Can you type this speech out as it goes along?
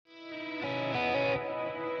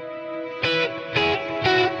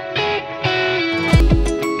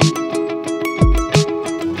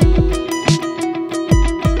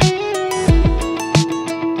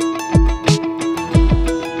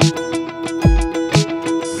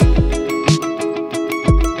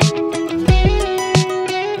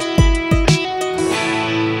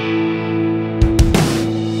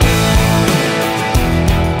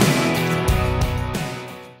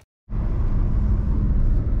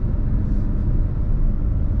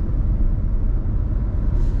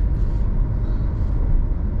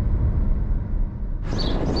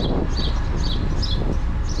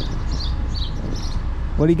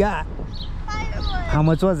What do you got? Firewood. How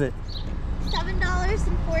much was it?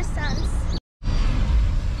 $7.04.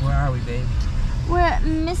 Where are we, babe? We're at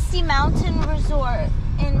Misty Mountain Resort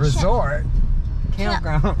in Resort?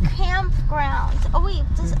 Campground. Campground. Oh wait,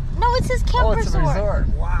 no, it says camp resort. Oh, it's a resort.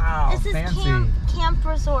 Wow, This is fancy. camp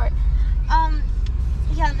resort.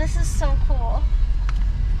 Yeah, this is so cool.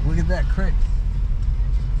 Look at that creek.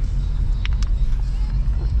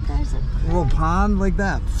 There's a Little pond like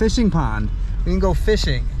that. Fishing pond. We can go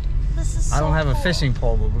fishing. This is so I don't have a cool. fishing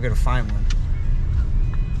pole, but we're gonna find one.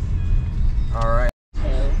 All right.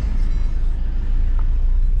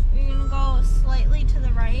 You're gonna go slightly to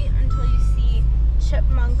the right until you see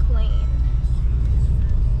Chipmunk Lane.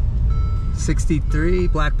 63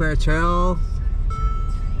 Black Bear Trail.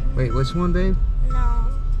 Wait, which one, babe? No.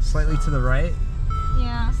 Slightly to the right?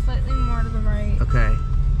 Yeah, slightly more to the right. Okay.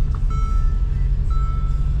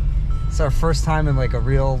 It's our first time in like a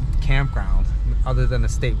real campground other than a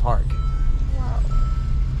state park. Whoa.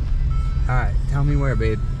 All right, tell me where,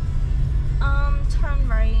 babe. Turn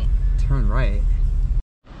right. Turn right.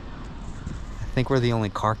 I think we're the only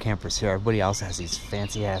car campers here. Everybody else has these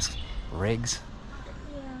fancy ass rigs.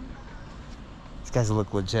 Yeah. These guys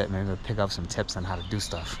look legit. Maybe we'll pick up some tips on how to do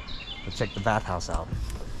stuff. Let's check the bathhouse out.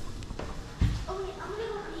 Oh wait, I'm gonna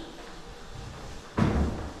go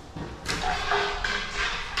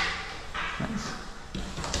pee. Nice.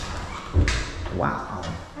 Wow.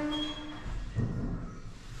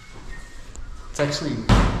 It's actually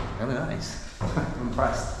really nice. I'm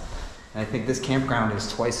impressed. And I think this campground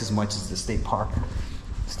is twice as much as the state park.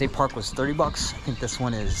 State park was 30 bucks. I think this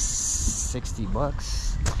one is 60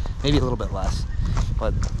 bucks. Maybe a little bit less.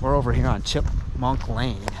 But we're over here on Chipmunk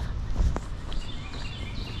Lane.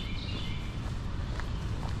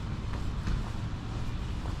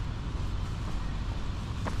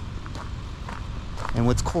 And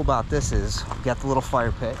what's cool about this is we got the little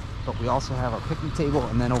fire pit, but we also have our picnic table,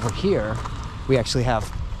 and then over here we actually have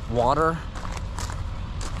water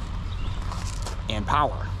and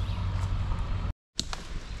power.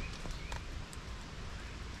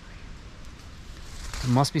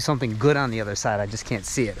 There must be something good on the other side. I just can't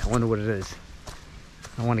see it. I wonder what it is.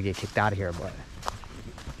 I want to get kicked out of here, but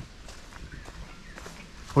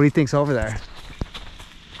what do you think's over there?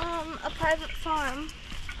 A private farm.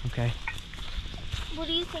 Okay. What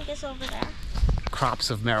do you think is over there? Crops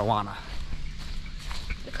of marijuana.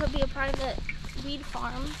 It could be a private weed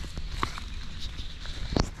farm.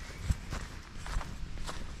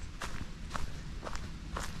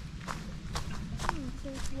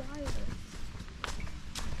 There's wires.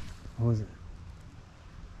 What was it?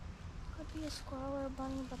 Could be a squirrel or a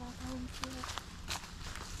bunny, but I don't see it.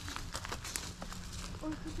 Or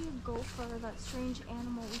it could be a gopher, that strange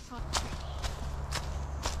animal we saw.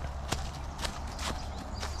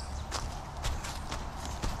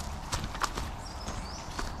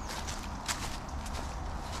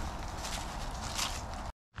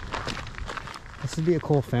 This would be a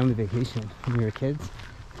cool family vacation when we were kids.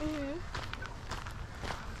 Mm-hmm.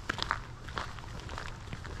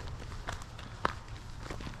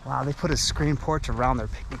 Wow, they put a screen porch around their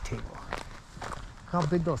picnic table. Look how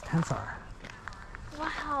big those tents are.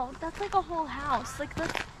 Wow, that's like a whole house. Like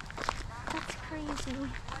that's crazy.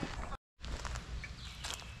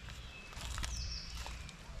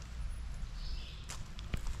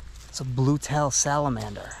 It's a blue-tailed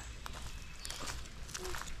salamander.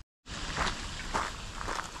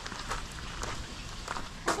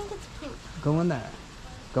 I think it's poop. Go in there.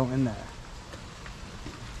 Go in there.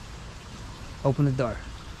 Open the door.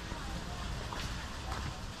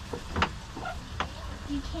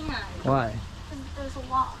 You can't. Why? Because there's a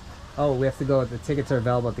lock. Oh, we have to go. The tickets are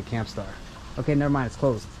available at the camp store. Okay, never mind. It's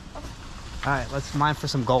closed. Okay. All right, let's mine for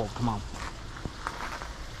some gold. Come on.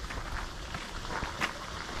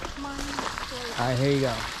 All right, here you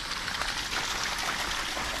go.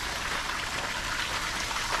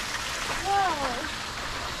 Whoa.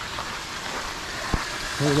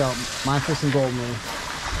 Here you go. Mine for some gold, man.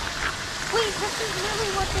 Wait, this is really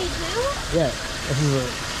what they do? Yeah, this is a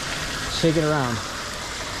shake it around.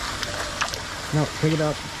 No, pick it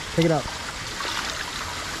up. Pick it up.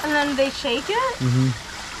 And then they shake it? Mm-hmm.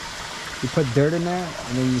 You put dirt in there,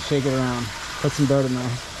 and then you shake it around. Put some dirt in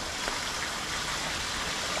there.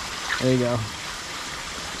 There you go.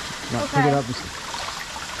 Now pick it up.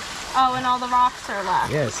 Oh, and all the rocks are left.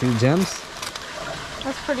 Yeah, see the gems?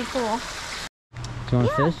 That's pretty cool. Do you want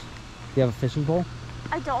to fish? Do you have a fishing pole?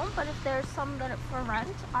 I don't, but if there's some that are for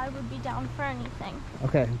rent, I would be down for anything.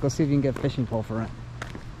 Okay, go see if you can get a fishing pole for rent.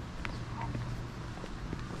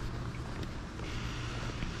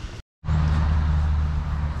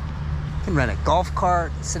 You can rent a golf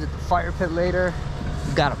cart, sit at the fire pit later.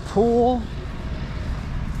 We've got a pool.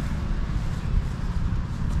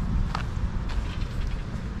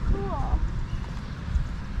 Cool.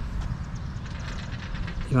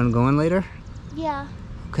 You want to go in later? Yeah.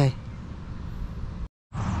 Okay.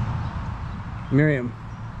 Miriam.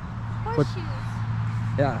 Horseshoes.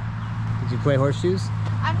 Yeah. Did you play horseshoes?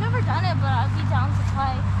 I've never done it, but I'd be down to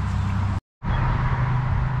play.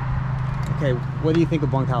 Okay, what do you think a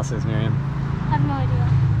bunkhouse is, Miriam? I have no idea.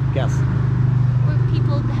 Guess. Where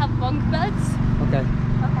people have bunk beds? Okay.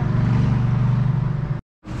 Okay.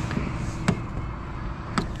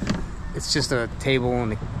 It's just a table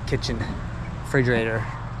and a kitchen, refrigerator.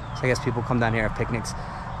 So I guess people come down here have picnics.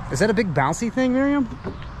 Is that a big bouncy thing, Miriam?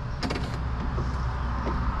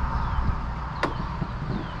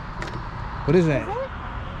 What is that? Is it?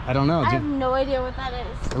 I don't know. I have no idea what that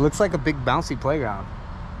is. It looks like a big bouncy playground.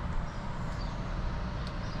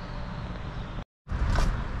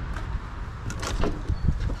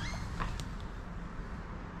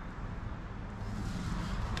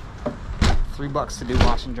 $3 to do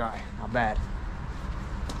wash and dry. Not bad.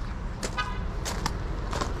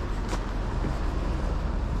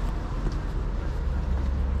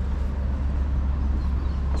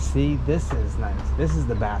 See, this is nice. This is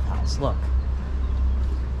the bathhouse. Look.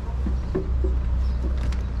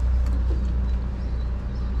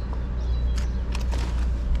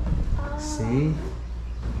 See?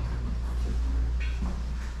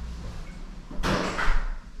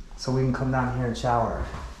 So we can come down here and shower.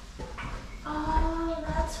 Oh,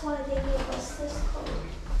 that's why they gave us this code.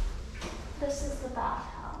 This is the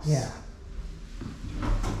bathhouse. Yeah.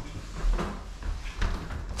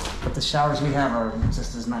 But the showers we have are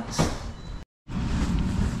just as nice.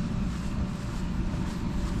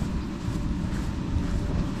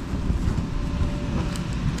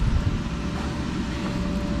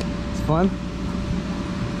 It's fun?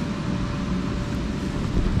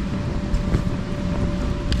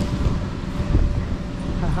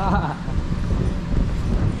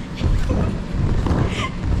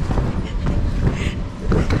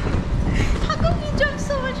 How come you jump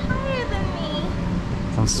so much higher than me?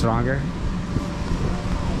 I'm stronger.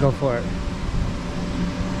 Go for it.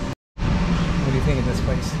 What do you think of this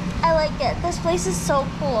place? I like it. This place is so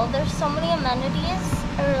cool. There's so many amenities.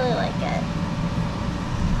 I really like it.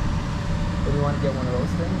 Do you want to get one of those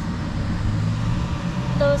things?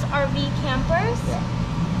 Those RV campers? Yeah.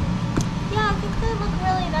 Yeah, I think they look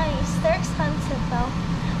really nice. They're expensive though.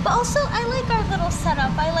 But also, I like our little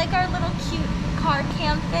setup. I like our little cute car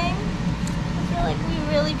camping. I feel like we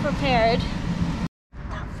really prepared.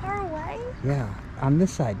 That far away? Yeah, on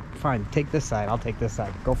this side. Fine, take this side. I'll take this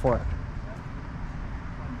side. Go for it.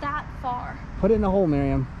 That far. Put it in a hole,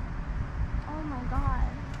 Miriam. Oh my god.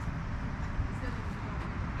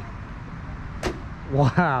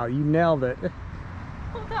 Wow, you nailed it.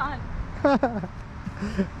 Hold on.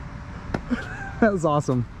 That was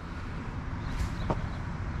awesome.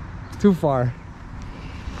 Too far.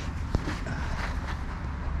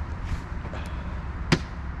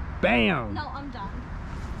 Bam! No, I'm done.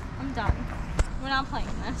 I'm done. We're not playing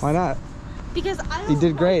this. Why not? Because I don't You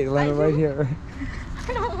did great. want- Let it right here.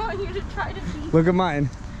 I don't want you to try to beat me. Look at mine.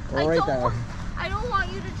 I Right don't there. want- I don't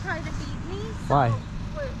want you to try to beat me. So Why?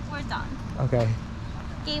 We're done. Okay.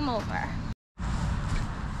 Game over.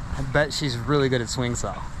 I bet she's really good at swings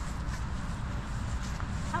though.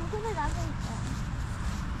 I'm good at everything.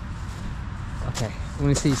 Okay, let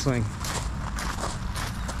me see you swing.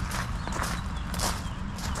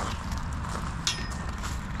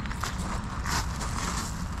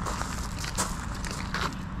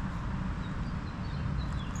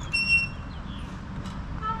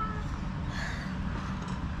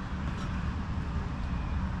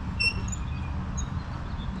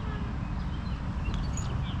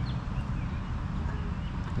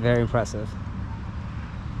 Very impressive.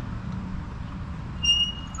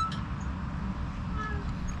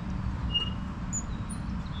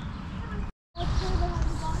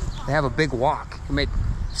 They have a big wok. You can make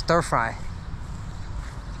stir fry.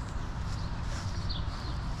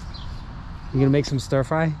 You gonna make some stir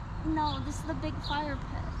fry? No, this is the big fire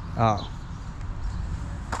pit. Oh.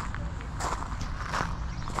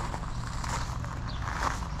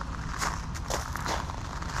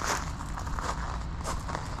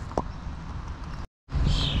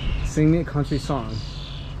 Sing me a country song.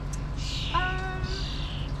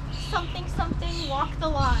 Something, something, walk the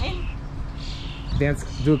line. Dance,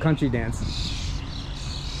 do a country dance.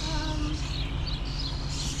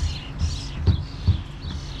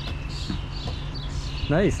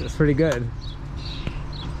 Nice, that's pretty good.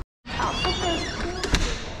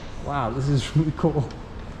 Wow, this is really cool.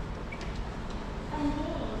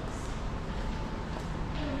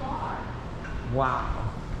 Wow.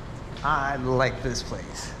 I like this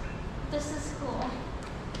place. This is cool.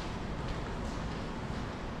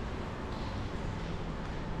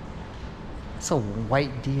 It's a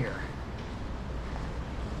white deer.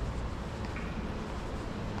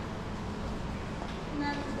 And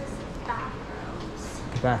then this is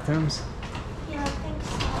bathrooms. Bathrooms? Yeah, I think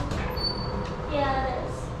so. Yeah, it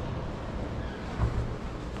is.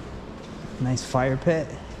 Nice fire pit.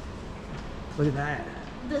 Look at that.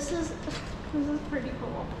 This is pretty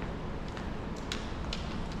cool.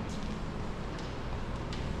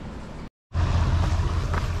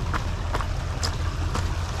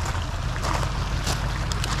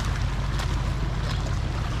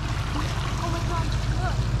 Oh my god,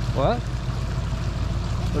 look. What?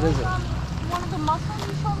 What is it? One of the muscles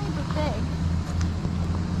you showed me, but big.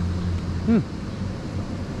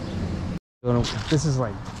 This is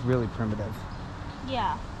like really primitive.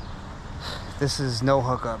 Yeah. This is no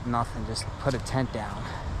hookup, nothing. Just put a tent down.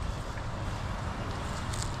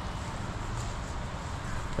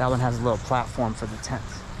 That one has a little platform for the tent.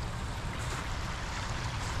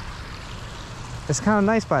 It's kind of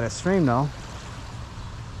nice by the stream though.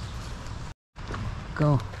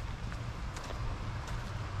 Go.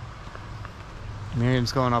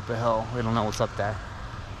 Miriam's going up a hill. We don't know what's up there.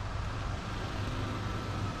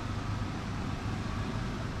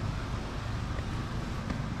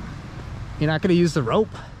 You're not gonna use the rope?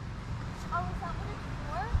 Oh, is that what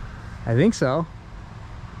it's for? I think so.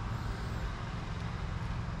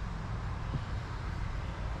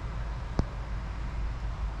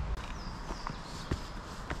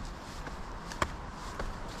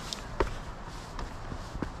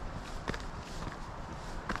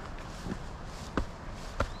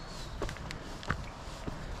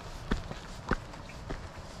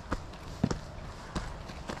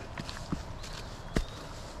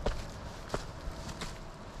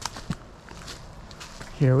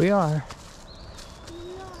 Here we are.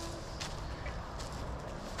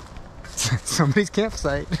 Somebody's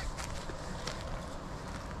campsite.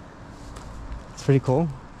 It's pretty cool.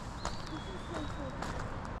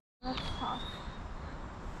 That's tough.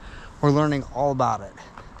 We're learning all about it.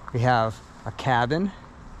 We have a cabin.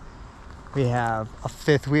 We have a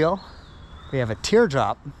fifth wheel. We have a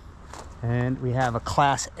teardrop. And we have a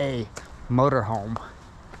Class A motorhome.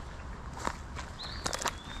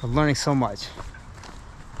 We're learning so much.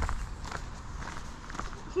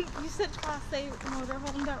 You said Class A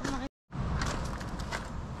motorhome, that reminds me.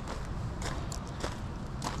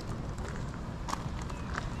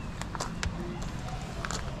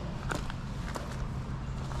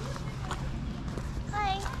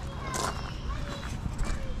 Hi.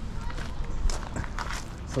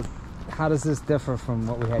 So how does this differ from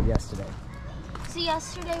what we had yesterday? So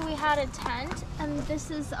yesterday we had a tent, and this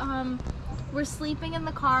is we're sleeping in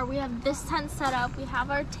the car. We have this tent set up. We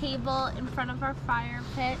have our table in front of our fire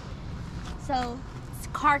pit. So it's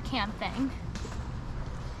car camping.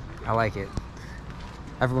 I like it.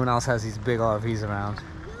 Everyone else has these big RVs around.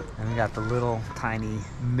 And we got the little tiny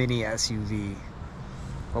mini SUV.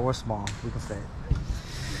 But we're small, we can fit.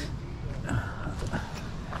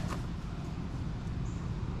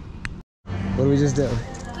 What did we just do?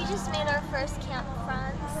 We just made our first camp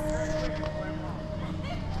friends.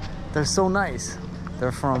 They're so nice.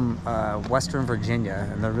 They're from Western Virginia,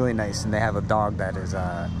 and they're really nice. And they have a dog that is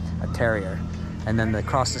a terrier. And then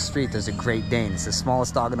across the street, there's a Great Dane. It's the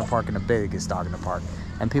smallest dog in the park and the biggest dog in the park.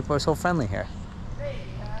 And people are so friendly here.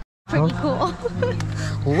 Pretty cool.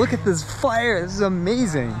 Look at this fire. This is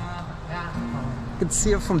amazing. You can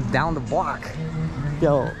see it from down the block.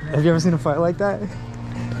 Yo, have you ever seen a fire like that?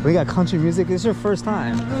 We got country music. This is your first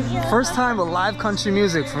time. Yeah. First time with live country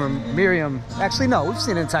music from Miriam. Actually, no, we've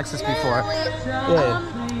seen it in Texas before. Yeah.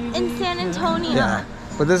 In San Antonio. Yeah.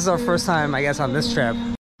 But this is our first time, I guess, on this trip.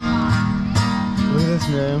 Look at this,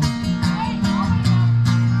 Miriam.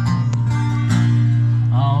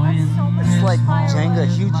 It's like Jenga,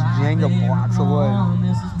 huge Jenga blocks of wood.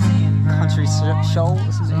 Country show.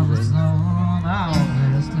 This is amazing.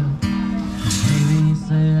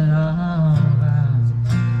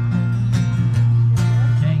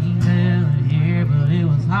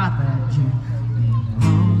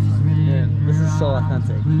 Yeah, this is so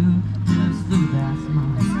authentic. This is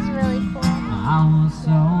really cool. I was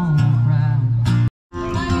so proud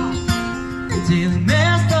until he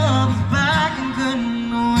messed up his back and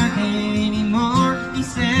couldn't work anymore. He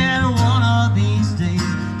said, one of these days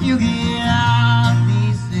you get out of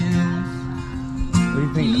these hills. What do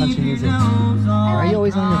you think, country music? Why are you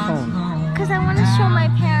always on your phone? Because I want to show my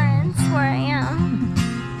parents where I am.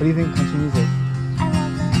 What do you think, country music? I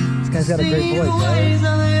love it. This guy's got a great voice, right?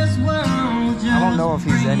 I don't know if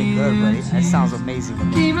he's any good, but it sounds amazing to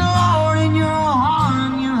me. Keep the Lord in your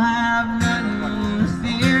heart and you have nothing to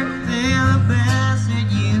fear. Feel the best that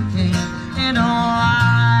you can, and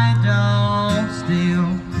I don't steal.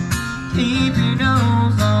 Keep your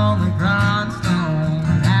nose on the grindstone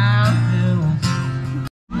and how it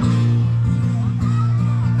feels.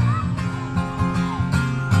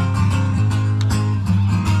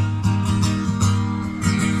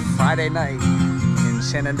 Friday night in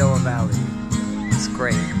Shenandoah Valley. It's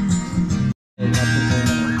great.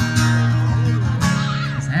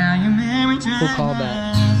 Who called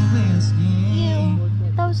that? You.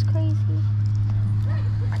 That was crazy.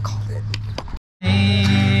 I called it. Hey,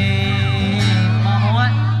 mama,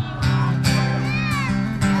 what?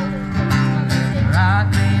 Rock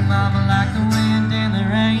me, mama, like the wind and the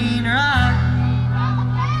rain. Rock.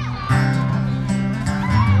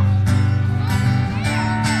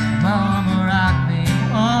 Mama, rock me.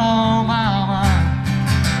 Oh, mama.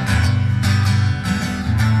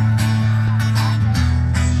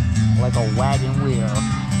 Like a wagon wheel.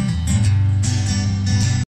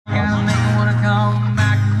 Gotta make me wanna come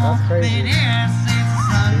back home. That's crazy. Yes, it's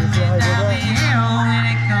Sunday down the hill when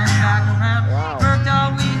it comes back around. Wow. Worked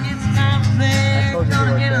all week, it's time to play. told you to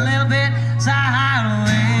Gonna work get a that. little bit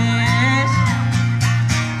sideways.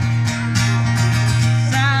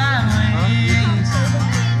 Sideways.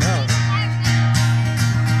 No.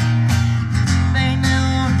 Ain't no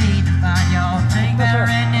need to find y'all. Take that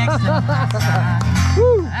right next to my side.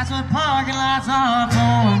 That's what parking lots are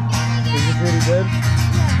for. Is this really good?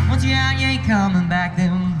 Once you're out, you ain't coming back.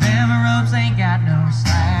 Them velvet ropes ain't got no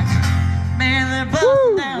slack. Man, they're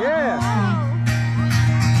busting down. yeah.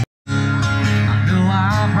 I know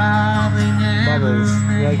I'll probably never Bubbles.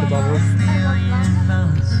 You like the make bubbles? $1 million.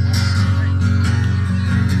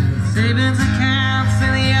 Savings accounts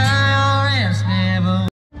in the IRS never.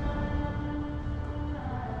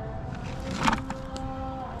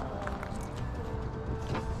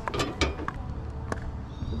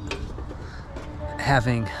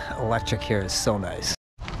 Having electric here is so nice.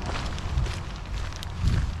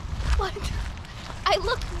 What? I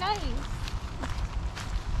look nice.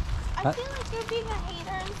 I Huh? feel like you're being a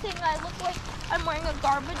hater and saying I look like I'm wearing a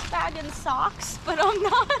garbage bag and socks, but I'm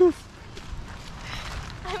not.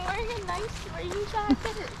 I'm wearing a nice rain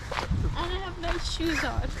jacket and I have nice shoes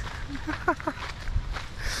on.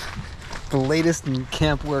 The latest in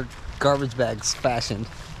camp wear garbage bags fashion.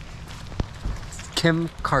 Kim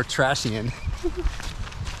Kardashian.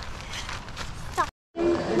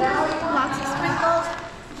 Lots of sprinkles,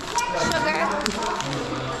 sugar.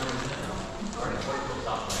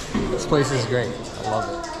 This place is great. I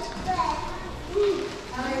love it.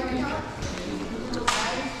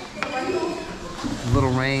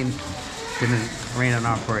 Little rain. Didn't rain on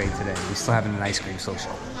our parade today. We still having an ice cream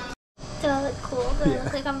social. Do I look cool? Do I Yeah.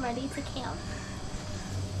 look like I'm ready to camp?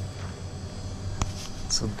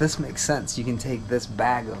 So this makes sense. You can take this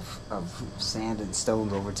bag of sand and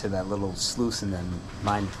stones over to that little sluice and then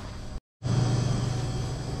mine.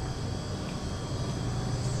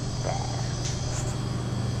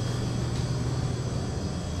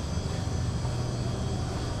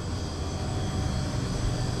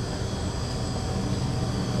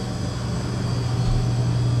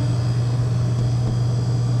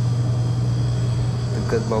 The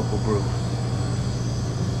good local brew.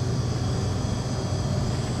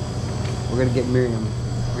 We're gonna get Miriam.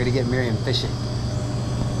 We're gonna get Miriam fishing.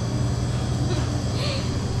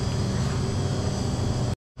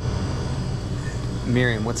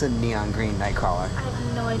 Miriam, what's a neon green nightcrawler? I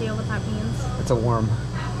have no idea what that means. It's a worm.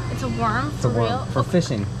 It's a worm? It's For a worm real? for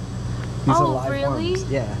fishing. These Oh, are live really? worms.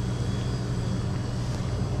 Yeah.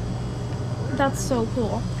 That's so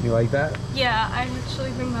cool. You like that? Yeah, I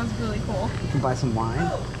actually think that's really cool. You can buy some wine.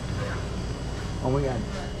 Oh my god.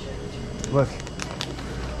 Look.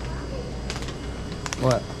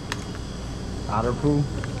 What? Otter poo?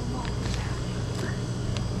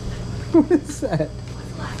 What is that?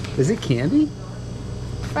 Is it candy?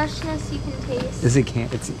 Freshness you can taste. Is it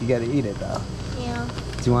candy? It's, you gotta eat it though. Yeah.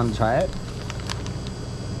 Do you want to try it?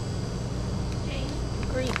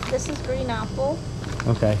 Green. This is green apple.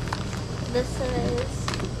 Okay. This is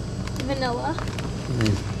vanilla.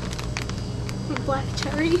 Black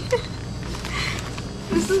cherry.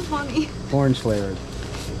 This is funny. Orange flavored.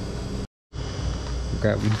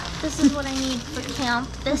 Grab them. This is what I need for camp.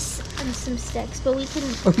 This and some sticks, but we can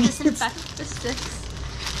Okay, disinfect the sticks.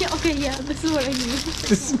 Yeah, okay, yeah, this is what I need.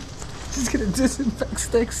 This is gonna disinfect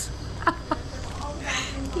sticks.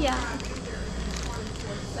 Yeah.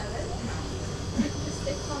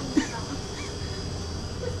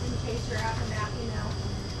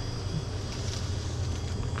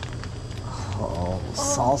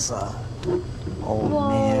 Salsa. Oh, Whoa.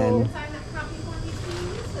 man.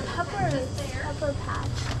 Pepper patch.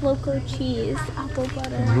 Loco cheese. Apple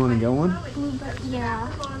butter. You want to get one? Blueberry. Yeah.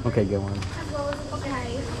 Okay, get one.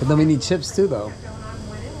 Okay. But then we need chips too, though.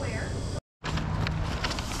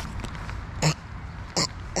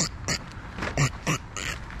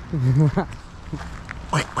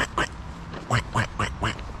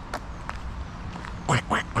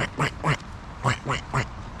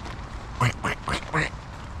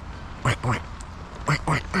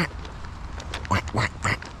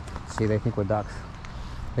 See, they think we're ducks.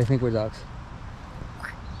 They think we're ducks.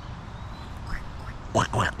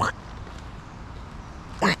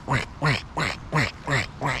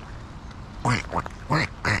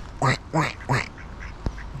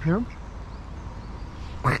 Hear 'em?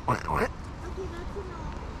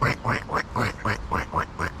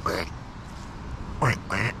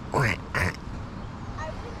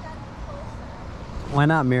 Why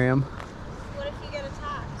not, Miriam? What if you get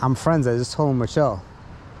attacked? I'm friends. I just told them we're chill.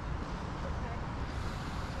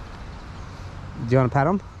 Do you want to pet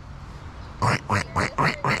him?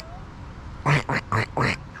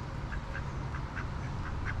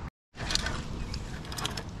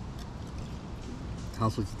 Tell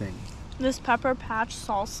us what you think. This pepper patch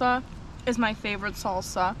salsa is my favorite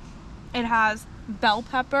salsa. It has bell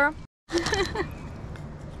pepper.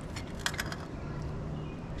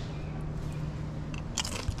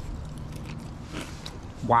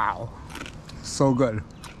 Wow. So good.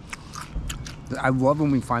 I love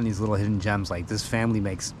when we find these little hidden gems. Like this family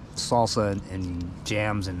makes salsa and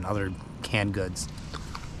jams and other canned goods.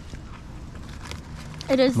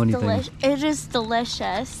 It is What do you think? delicious. It is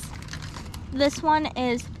delicious. This one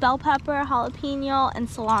is bell pepper, jalapeno, and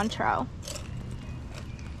cilantro.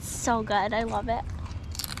 So good. I love it.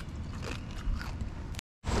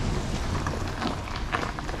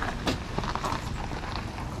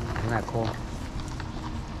 Isn't that cool?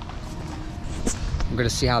 I'm gonna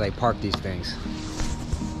see how they park these things.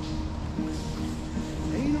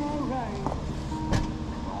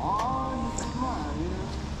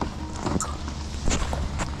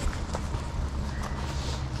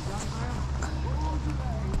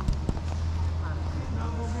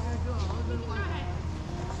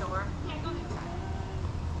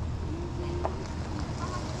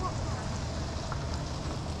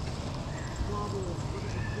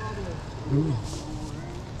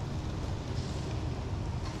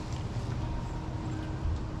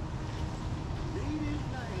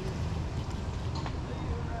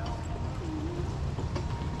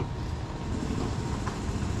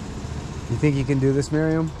 You think you can do this,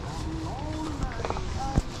 Miriam?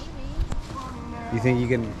 You think you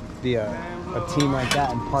can be a team like that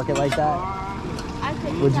and park it like that? I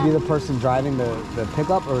could. Would you be the person driving the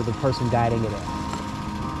pickup or the person guiding it in?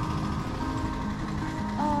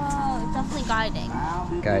 Definitely guiding.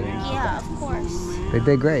 Guiding. Yeah, of course. They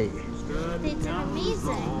did great. They did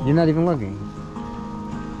amazing. You're not even looking.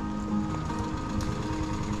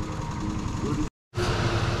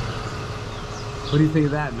 What do you think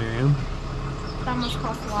of that, Miriam? That must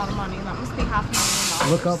cost a lot of money. That must be $500,000.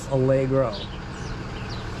 Look up Allegro.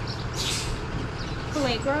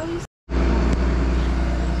 Allegros.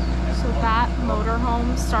 So that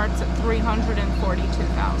motorhome starts at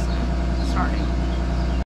 $342,000 starting.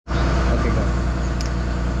 Okay, go.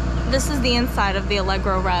 This is the inside of the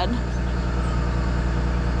Allegro Red.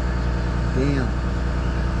 Damn.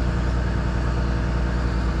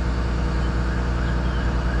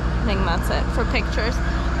 I think that's it for pictures.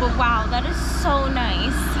 But wow, that is so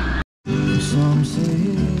nice. Some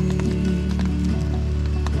say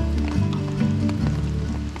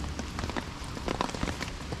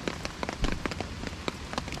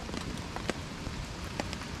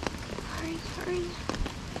Hurry, hurry.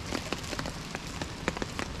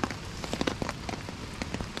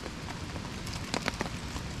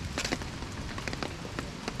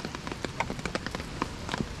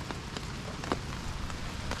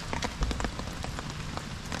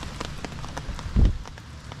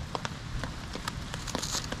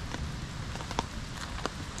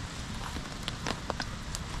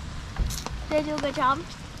 Did I do a good job?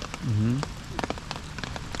 Mm-hmm.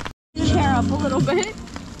 Chair up a little bit.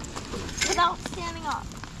 Without standing up.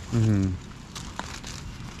 Mm-hmm.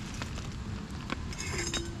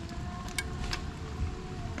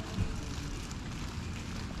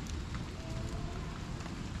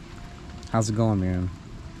 How's it going, Miriam?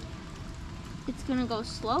 It's gonna go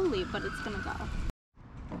slowly, but it's gonna go.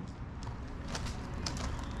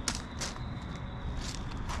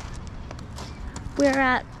 We're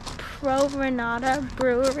at Pro Renata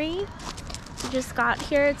Brewery. We just got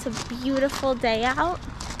here. It's a beautiful day out.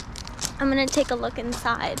 I'm gonna take a look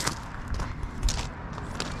inside.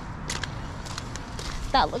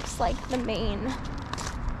 That looks like the main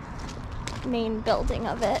building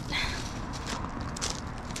of it.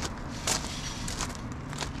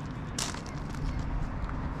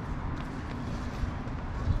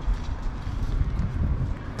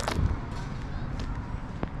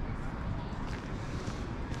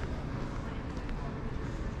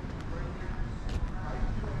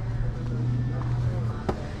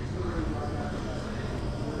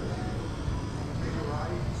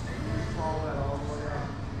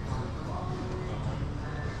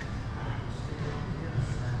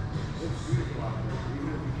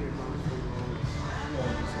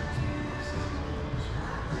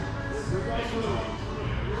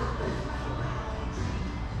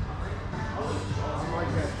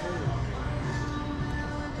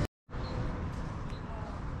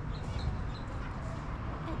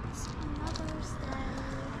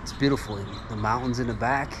 It's beautiful. The mountains in the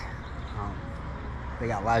back. They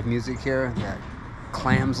got live music here. They got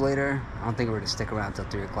clams later. I don't think we're going to stick around until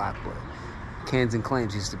 3 o'clock, but cans and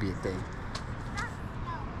clams used to be a thing.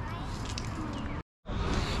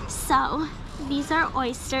 So, these are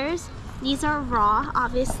oysters. These are raw,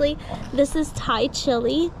 obviously. This is Thai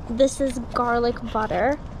chili. This is garlic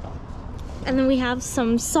butter. And then we have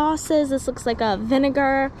some sauces. This looks like a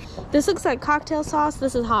vinegar. This looks like cocktail sauce.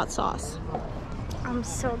 This is hot sauce. I'm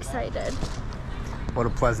so excited. What a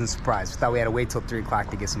pleasant surprise. We thought we had to wait till 3 o'clock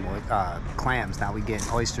to get some clams. Now we get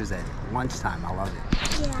oysters at lunchtime. I love it.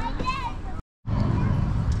 Yeah.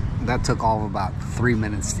 That took all of about 3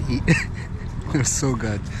 minutes to eat. They're so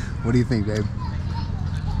good. What do you think, babe?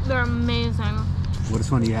 They're amazing. Which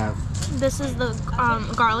one do you have? This is the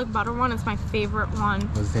garlic butter one. It's my favorite one.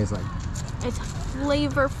 What does it taste like? It's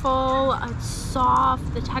flavorful. It's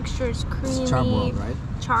soft. The texture is creamy. It's charbroiled, right?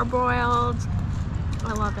 Charbroiled.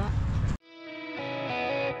 I love it.